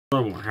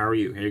Hello everyone, how are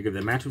you? Here you go,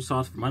 the match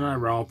results for Monday Night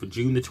Raw for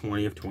June the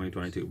 20th,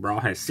 2022. Raw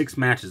has 6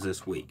 matches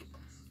this week.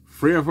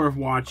 3 are worth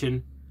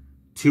watching,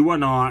 2 are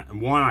not,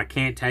 and 1 I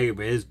can't tell you if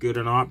it is good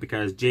or not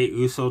because Jey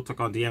Uso took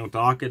on Daniel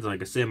Dawkins,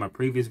 like I said in my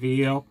previous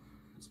video.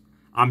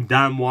 I'm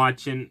done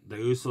watching the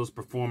Usos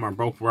perform on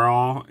both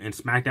Raw and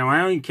SmackDown.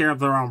 I don't even care if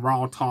they're on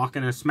Raw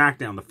talking and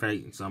SmackDown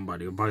defeating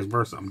somebody or vice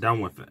versa. I'm done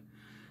with it.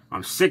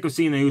 I'm sick of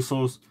seeing the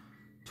Usos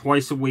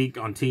twice a week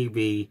on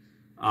TV.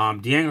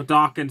 Daniel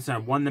Dawkins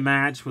won the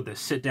match with a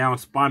sit-down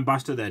spine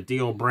buster that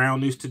D.O.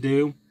 Brown used to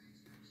do.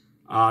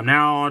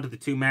 Now on to the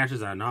 2 matches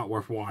that are not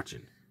worth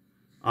watching.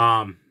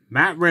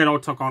 Matt Riddle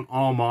took on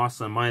Omos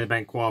in a Money in the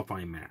Bank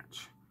qualifying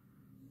match.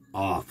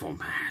 Awful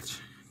match.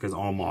 Because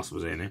Omos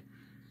was in it.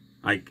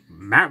 Like,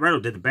 Matt Riddle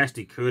did the best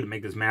he could to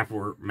make this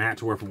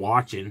match worth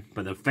watching.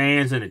 But the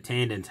fans in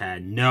attendance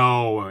had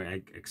no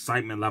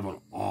excitement level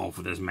at all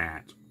for this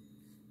match.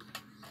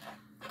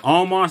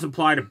 Omos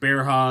applied a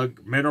bear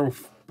hug. Riddle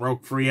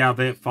broke free of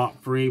it,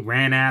 fought free,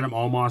 ran at him,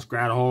 Omos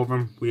grabbed a hold of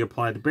him. We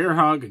applied the bear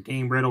hug.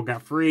 Again, Riddle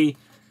got free.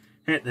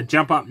 Hit the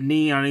jump up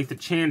knee underneath the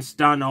chin,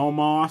 stunned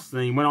Omos.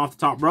 Then he went off the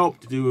top rope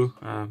to do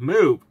a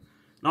move.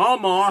 And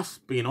Omos,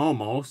 being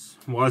Omos,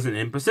 wasn't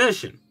in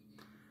position.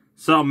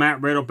 So Matt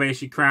Riddle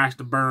basically crashed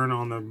the burn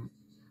on the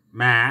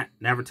mat,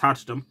 never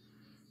touched him.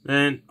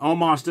 Then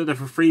Omos stood there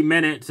for 3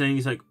 minutes and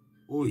he's like,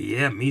 oh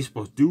yeah, me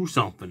supposed to do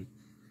something.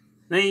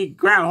 Then he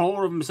grabbed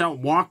hold of himself,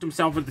 walked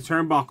himself at the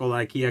turnbuckle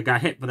like he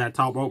got hit for that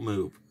top rope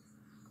move.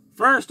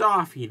 First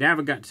off, he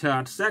never got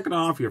touched. Second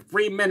off, you're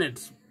 3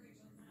 minutes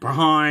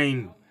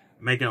behind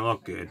making it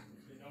look good.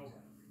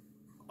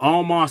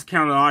 Omos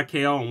counted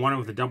RKO and won it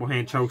with a double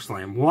hand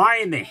chokeslam. Why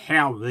in the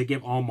hell did they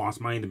give Omos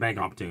Money in the Bank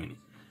opportunity?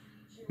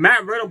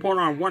 Matt Riddle put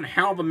on one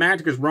hell of a match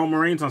against Roman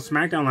Reigns on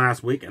SmackDown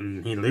last week,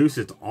 and he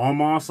loses to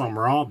Omos on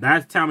Raw.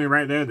 That's telling me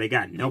right there they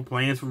got no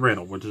plans for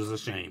Riddle, which is a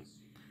shame.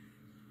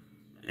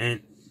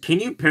 And can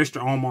you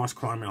picture Omos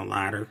climbing a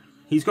ladder?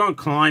 He's going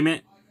to climb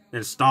it,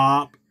 then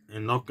stop,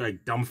 and look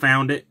like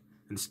dumbfounded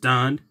and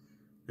stunned.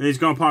 And he's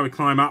going to probably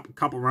climb up a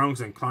couple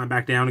rungs and climb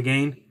back down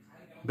again.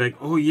 Be like,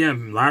 oh yeah,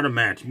 ladder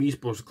match. Me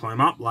supposed to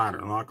climb up ladder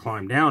and not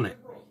climb down it.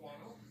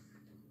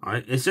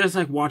 It's just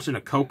like watching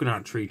a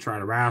coconut tree try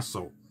to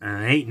wrestle.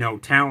 And there ain't no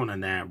talent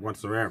in that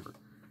whatsoever.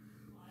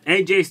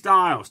 AJ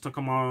Styles took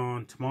him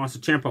on Tommaso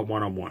Ciampa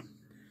one-on-one.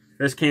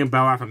 This came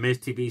about after a Miz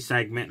TV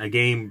segment.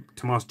 Again,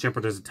 Tommaso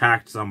Ciampa just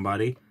attacked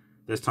somebody.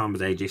 This time it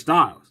was AJ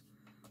Styles.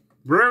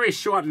 Very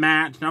short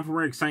match. Nothing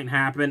very exciting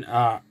happened.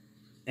 And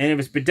it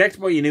was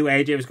predictable. You knew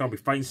AJ was going to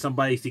be fighting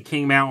somebody. So he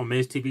came out on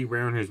Miz TV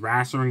wearing his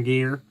wrestling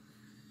gear.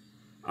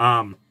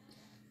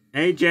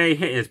 AJ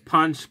hit his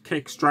punch,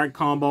 kick, strike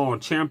combo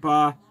on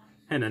Ciampa.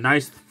 Hit a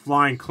nice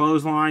flying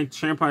clothesline.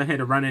 Ciampa hit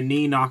a running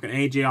knee, knocking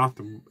AJ off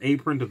the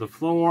apron to the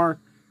floor.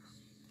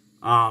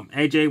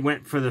 AJ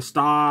went for the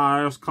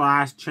Styles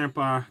Clash.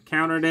 Ciampa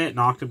countered it,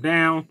 knocked him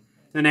down.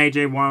 Then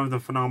AJ won with a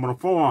phenomenal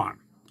forearm.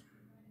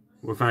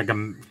 With like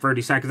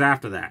 30 seconds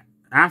after that.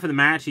 After the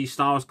match, he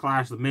Styles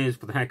Clash the Miz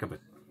for the heck of it.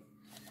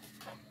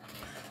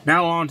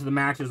 Now on to the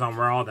matches on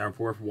Raw that are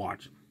worth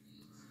watching.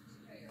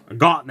 A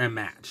Gauntlet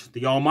match.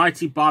 The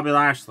almighty Bobby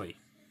Lashley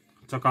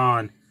took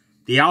on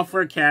the Alpha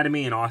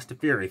Academy and Austin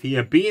Theory. If he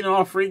had beaten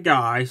all 3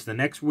 guys, the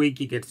next week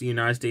he gets the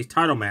United States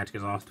title match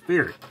against Austin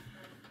Theory.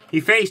 He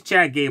faced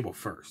Chad Gable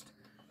first.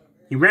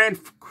 He ran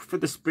for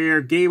the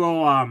spear.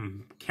 Gable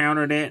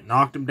countered it,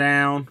 knocked him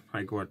down.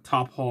 Like a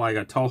toe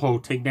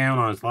hold takedown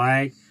on his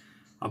leg.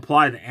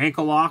 Applied the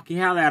ankle lock. He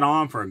had that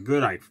on for a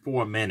good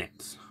 4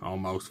 minutes.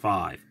 Almost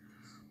 5.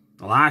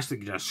 Lashley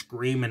just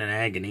screaming in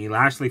agony.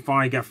 Lashley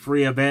finally got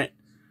free of it.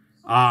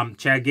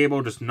 Chad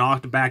Gable just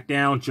knocked him back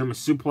down. German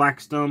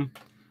suplexed him.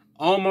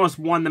 Almost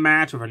won the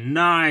match with a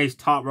nice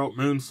top rope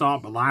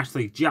moonsault, but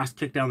Lashley just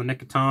kicked out in the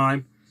nick of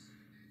time.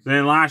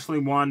 Then Lashley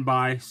won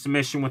by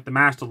submission with the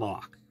Master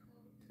Lock.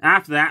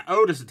 After that,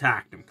 Otis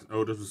attacked him, because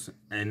Otis was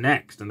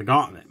next in the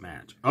Gauntlet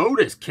match.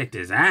 Otis kicked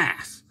his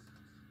ass.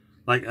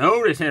 Like,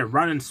 Otis had a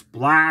running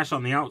splash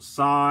on the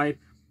outside,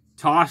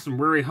 tossed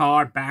him really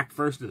hard, back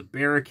first to the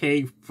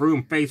barricade, threw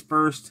him face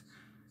first,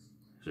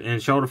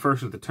 and shoulder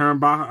first at the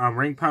turnbuckle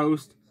ring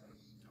post.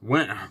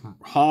 Went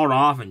hauled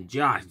off and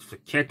just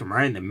kicked him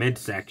right in the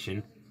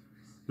midsection.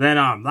 Then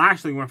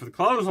Lashley went for the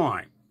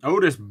clothesline.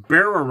 Otis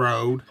barrel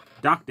rolled,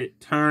 ducked it,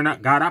 turned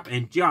up, got up,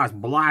 and just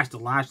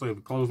blasted Lashley with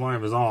the clothesline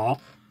of his all.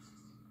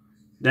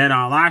 Then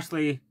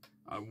Lashley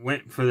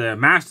went for the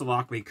Master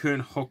Lock, but he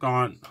couldn't hook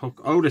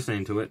Otis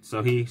into it,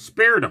 so he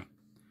speared him.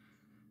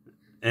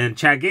 And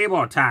Chad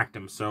Gable attacked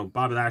him, so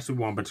Bobby Lashley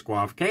won by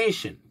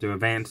disqualification to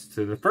advance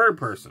to the 3rd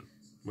person,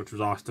 which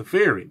was Austin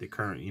Theory, the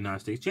current United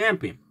States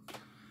champion.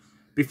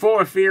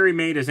 Before Theory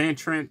made his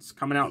entrance,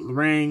 coming out of the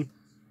ring,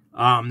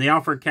 the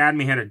Alpha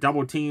Academy had a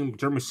double team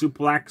German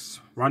suplex,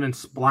 running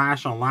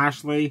splash on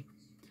Lashley.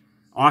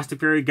 Austin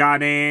Theory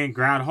got in,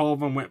 grabbed hold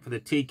of him, went for the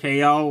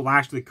TKO.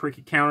 Lashley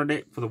cricket countered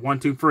it for the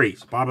 1-2-3.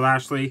 So Bobby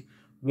Lashley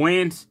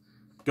wins,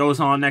 goes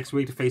on next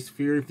week to face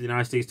Theory for the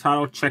United States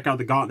title. Check out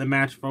the Gauntlet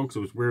match, folks. It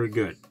was very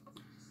good.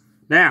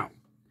 Now,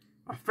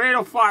 A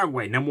fatal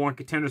 5-way #1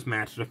 contenders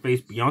match to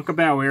face Bianca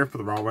Belair for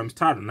the Raw Women's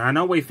title. Now, I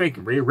know what you're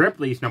thinking. Rhea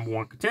Ripley's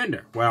 #1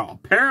 contender. Well,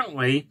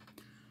 apparently,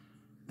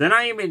 they're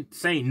not even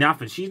saying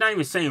nothing. She's not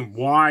even saying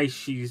why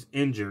she's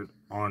injured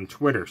on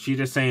Twitter. She's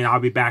just saying,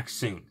 I'll be back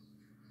soon.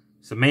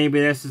 So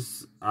maybe this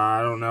is,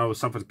 I don't know,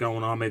 something's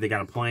going on. Maybe they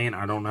got a plan.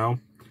 I don't know.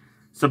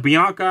 So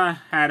Bianca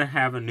had to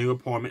have a new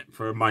appointment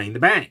for Money in the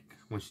Bank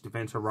when she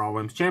defends her Raw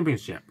Women's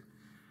Championship.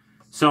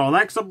 So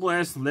Alexa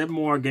Bliss, Liv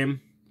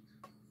Morgan,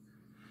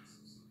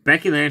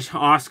 Becky Lynch,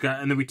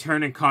 Asuka, and the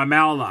returning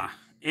Carmella.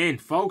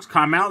 And folks,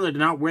 Carmella did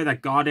not wear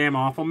that goddamn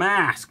awful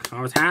mask.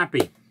 I was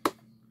happy.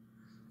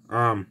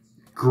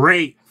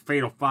 Great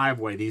fatal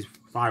 5-way these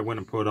 5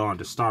 women put on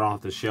to start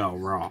off the show,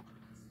 Raw.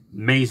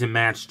 Amazing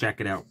match,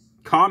 check it out.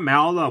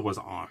 Carmella was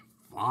on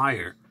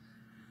fire.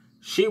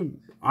 She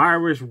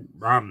Irish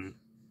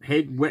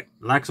hit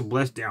Alexa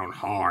Bliss down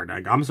hard.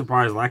 Like, I'm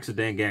surprised Alexa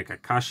didn't get a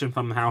concussion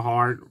from how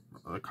hard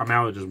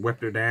Carmella just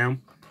whipped her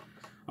down.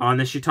 And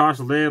then she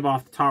tossed Liv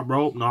off the top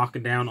rope,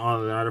 knocking down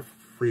all the other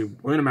 3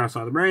 women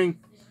outside the ring.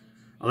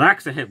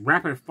 Alexa hit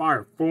rapid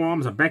fire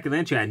forearms on Becky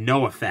Lynch. It had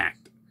no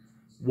effect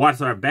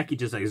whatsoever. Becky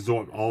just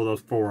absorbed all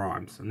those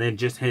forearms and then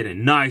just hit a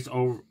nice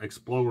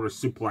exploder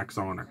suplex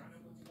on her.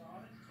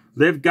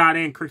 Liv got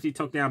in, quickly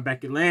took down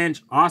Becky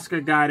Lynch.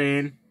 Asuka got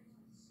in,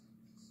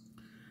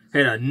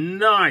 hit a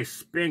nice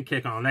spin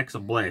kick on Alexa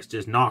Bliss,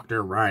 just knocked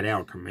her right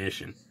out of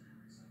commission.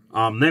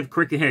 Liv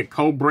quickly hit a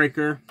code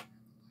breaker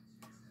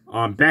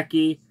on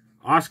Becky.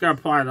 Asuka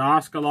applied the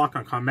Asuka lock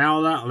on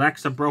Carmella.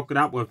 Alexa broke it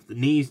up with the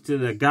knees to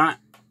the gut.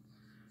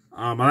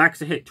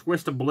 Alexa hit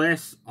Twist of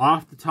Bliss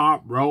off the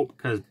top rope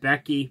because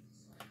Becky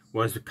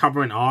was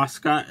covering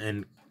Asuka,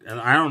 and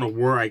I don't know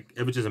where.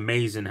 It was just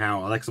amazing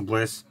how Alexa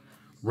Bliss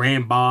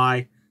ran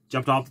by,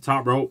 jumped off the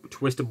top rope,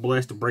 Twist of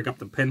Bliss to break up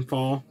the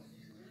pinfall.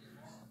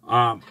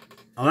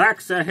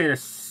 Alexa hit a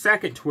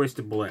second Twist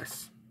of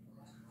Bliss.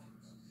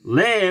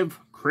 Liv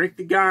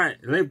got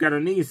her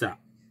knees up.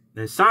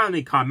 Then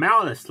suddenly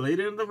Carmella slid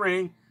into the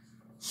ring,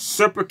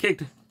 super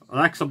kicked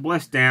Alexa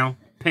Bliss down,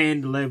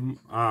 pinned Liv,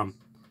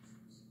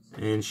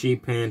 and she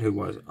pinned, who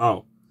was it?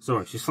 Oh,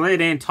 sorry. She slid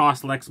in,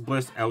 tossed Alexa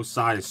Bliss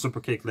outside, and super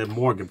kicked Liv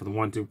Morgan for the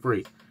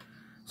 1-2-3.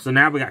 So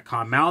now we got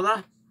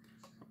Carmella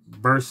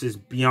versus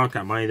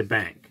Bianca, Money in the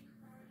Bank.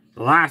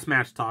 The last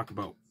match to talk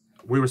about.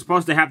 We were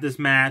supposed to have this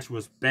match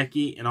was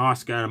Becky and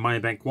Asuka in a Money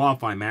in the Bank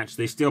qualifying match.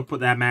 They still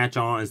put that match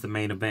on as the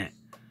main event.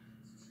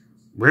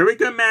 Really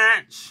good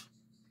match.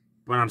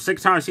 But I'm sick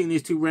and tired of seeing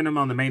these two win them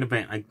on the main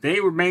event. Like, they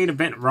were main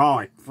event Raw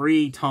like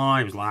 3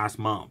 times last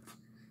month.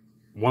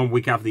 1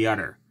 week after the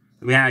other.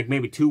 We had like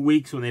maybe 2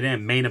 weeks when they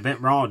didn't main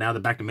event Raw. Now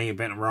they're back to main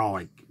event Raw.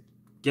 Like,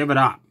 give it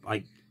up.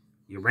 Like,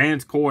 you ran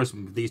its course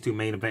with these two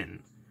main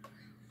eventing.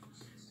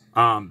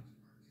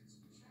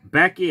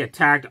 Becky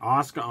attacked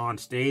Asuka on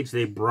stage.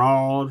 They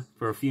brawled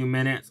for a few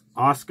minutes.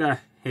 Asuka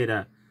hit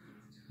a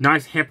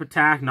nice hip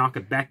attack,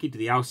 knocking Becky to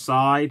the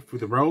outside through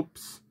the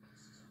ropes.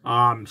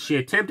 She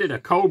attempted a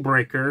code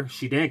breaker.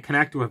 She didn't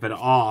connect with it at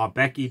all.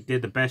 Becky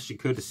did the best she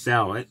could to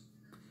sell it.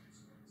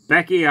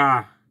 Becky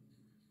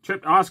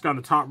tripped Asuka on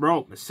the top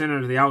rope and sent her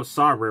to the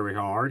outside really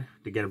hard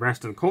to get a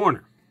rest in the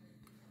corner.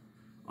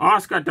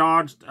 Asuka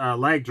dodged a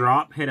leg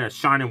drop, hit a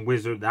Shining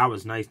Wizard. That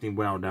was nicely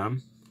well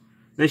done.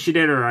 Then she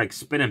did her like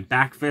spinning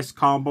back fist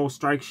combo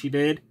strike she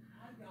did.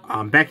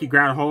 Becky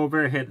grabbed hold of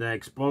her, hit the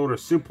exploder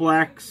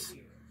suplex.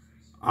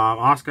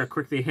 Asuka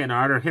quickly hit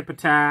another hip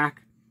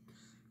attack.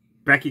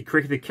 Becky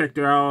quickly kicked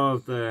her out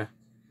of to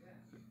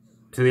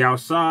the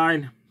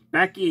outside.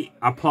 Becky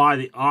applied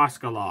the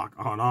Asuka lock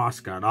on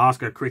Asuka, and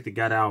Asuka quickly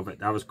got out of it.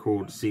 That was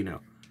cool to see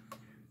now.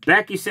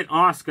 Becky sent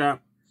Asuka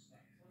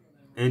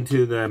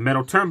into the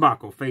middle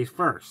turnbuckle face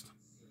first.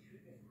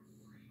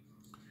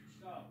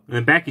 And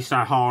then Becky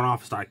started hauling off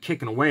and started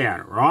kicking away at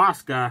her.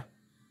 Asuka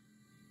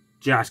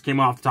just came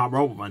off the top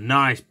rope with a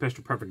nice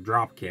pistol perfect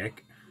drop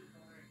kick.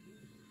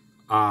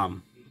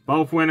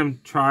 Both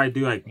women tried to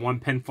do like one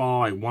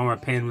pinfall, like one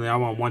would pin the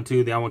other one,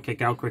 1-2, the other one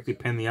kick out, quickly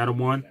pin the other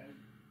one.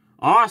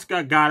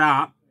 Asuka got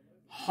up,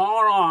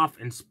 hauled off,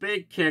 and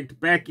spin kicked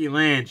Becky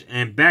Lynch,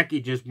 and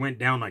Becky just went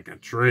down like a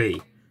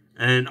tree.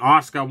 And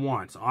Asuka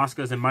won. So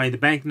Asuka's in Money in the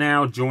Bank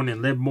now,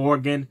 joining Liv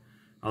Morgan,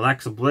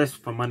 Alexa Bliss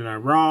from Monday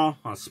Night Raw.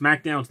 On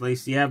SmackDown, it's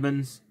Lacey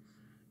Evans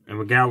and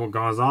Raquel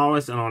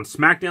Gonzalez. And on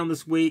SmackDown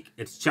this week,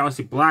 it's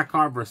Chelsea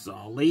Blackheart versus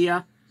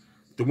Aaliyah.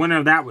 The winner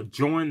of that would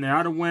join the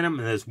other winner, and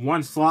there's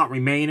 1 slot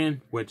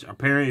remaining, which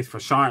apparently is for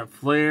Charlotte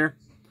Flair.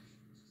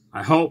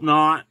 I hope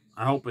not.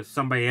 I hope it's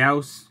somebody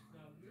else.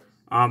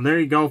 There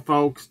you go,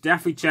 folks.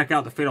 Definitely check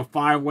out the Fatal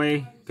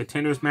 5-Way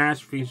Contenders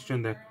match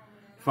featuring the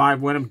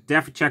 5 women.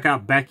 Definitely check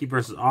out Becky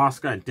versus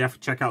Asuka, and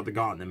definitely check out the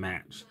Gauntlet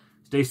match.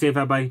 Stay safe,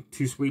 everybody.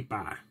 Too sweet.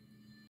 Bye.